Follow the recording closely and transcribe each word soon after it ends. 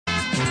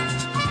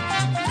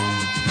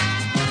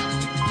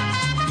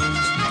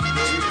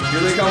Here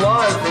they come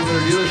live from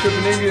their dealership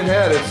in Indian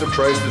Head. It's The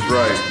Price is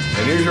Right.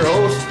 And here's your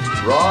host,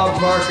 Rob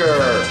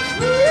Parker.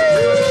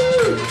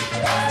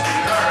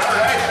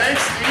 Alright,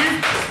 thanks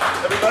Steve.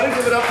 Everybody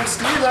give it up for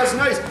Steve, that's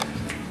nice.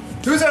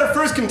 Who's our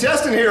first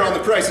contestant here on The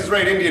Price is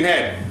Right Indian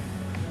Head?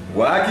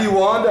 Wacky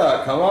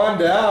Wanda, come on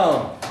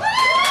down.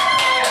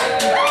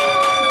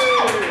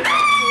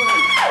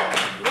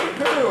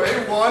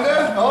 Hey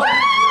Wanda. Oh,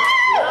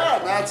 yeah,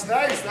 that's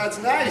nice, that's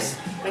nice.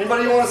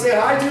 Anybody want to say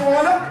hi to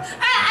Wanda?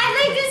 I'd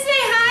like to say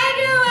hi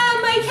to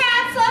my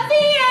cat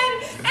Fluffy and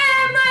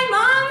my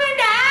mom and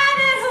dad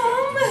at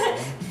home.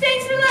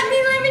 Thanks for letting me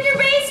live in your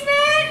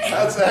basement.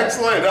 That's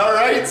excellent. All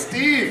right,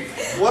 Steve,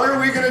 what are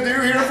we going to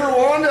do here for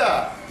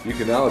Wanda? You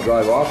can now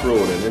drive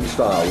off-road and in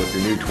style with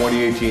your new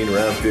 2018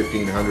 Ram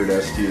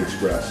 1500 ST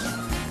Express.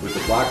 With the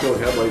blacked-out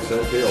headlights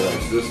and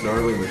taillights, this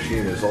gnarly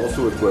machine is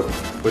also equipped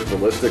with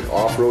ballistic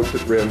off-road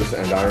rims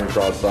and iron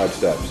cross side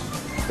steps.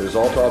 It is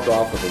all topped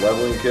off with a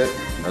leveling kit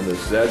and the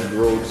Z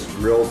Roads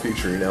grille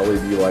featuring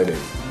LED lighting.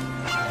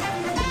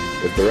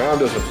 If the Ram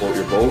doesn't float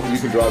your boat, you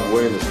can drive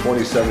away in this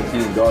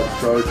 2017 Dodge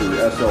Charger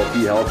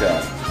SLT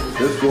Hellcat.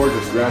 This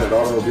gorgeous granite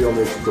automobile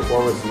makes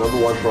performance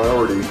 #1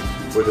 priority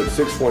with its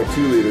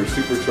 6.2-liter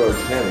supercharged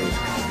Hemi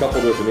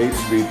coupled with an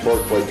 8-speed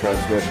torque-plate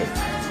transmission.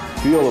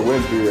 Feel the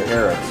wind through your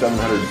hair at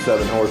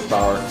 707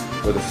 horsepower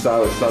with a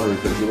stylish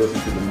sunroof as you listen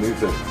to the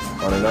music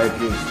on a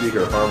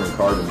 19-speaker Harman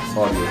Kardon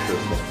audio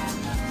system.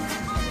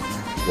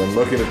 When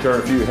looking to turn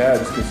a few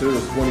heads, consider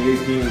this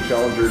 2018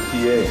 Challenger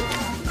TA.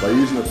 By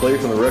using the play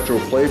from the retro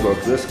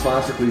playbook, this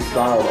classically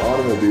styled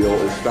automobile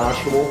is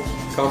fashionable,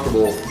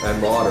 comfortable, and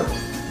modern.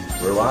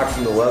 Relax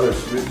in the leather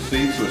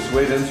seats with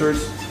suede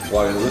inserts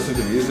while you listen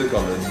to music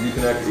on the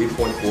Uconnect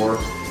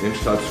 8.4-inch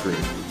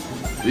touchscreen.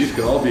 These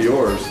can all be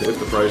yours if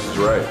the price is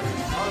right.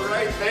 All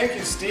right, thank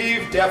you,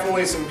 Steve.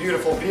 Definitely some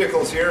beautiful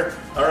vehicles here.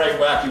 All right,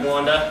 Wacky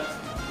Wanda,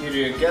 you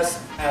need to guess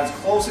as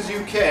close as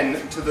you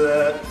can to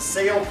the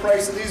sale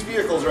price of these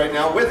vehicles right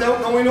now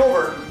without going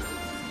over.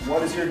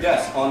 What is your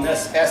guess on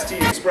this ST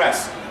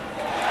Express? My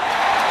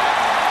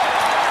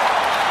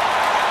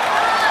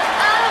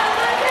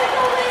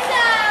vehicle was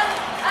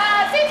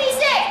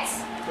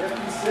 56.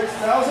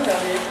 56,000.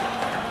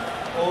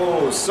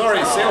 Oh,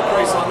 sorry, sale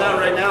price on that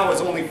right now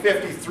is only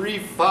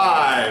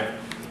 $53,500.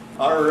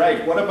 All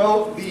right, what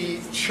about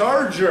the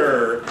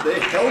Charger, the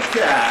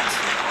Hellcat?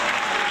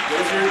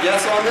 What is your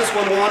guess on this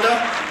one, Wanda?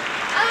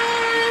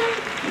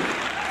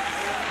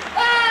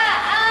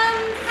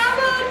 How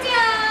about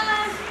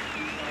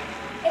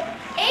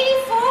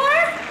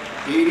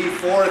 84?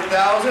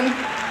 84,000.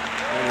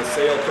 And the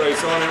sale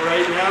price on it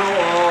right now,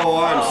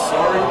 oh, I'm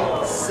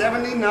sorry,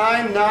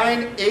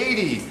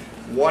 79,980.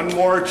 One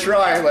more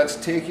try. Let's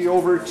take you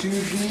over to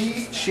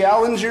the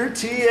Challenger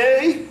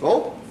TA.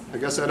 Oh, I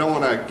guess I don't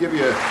want to give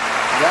you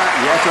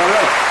that yet. All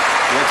right.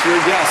 What's your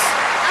guess?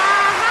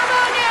 How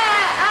about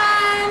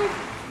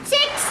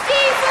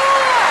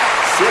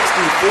 64?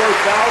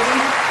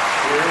 64,000.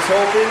 Here's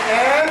hoping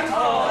and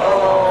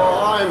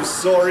oh, I'm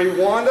sorry,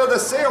 Wanda. The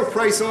sale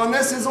price on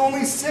this is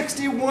only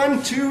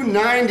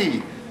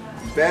 $61,290.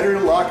 Better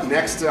luck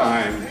next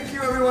time. Thank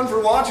you everyone for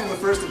watching the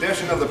first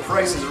edition of The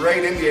Price is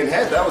Right Indian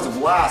Head. That was a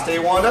blast, eh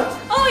Wanda?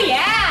 Oh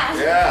yeah!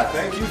 Yeah,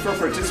 thank you for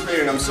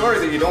participating. I'm sorry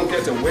that you don't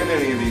get to win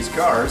any of these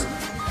cars,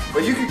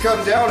 but you can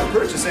come down and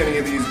purchase any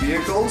of these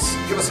vehicles.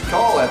 Give us a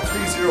call at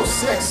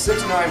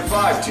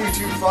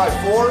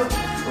 306-695-2254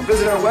 or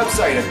visit our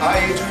website at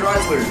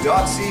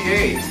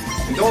ihchrysler.ca.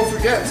 And don't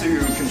forget to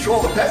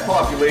control the pet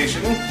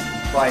population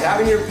by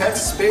having your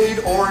pets spayed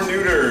or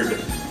neutered.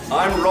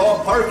 I'm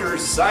Rob Parker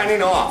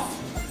signing off.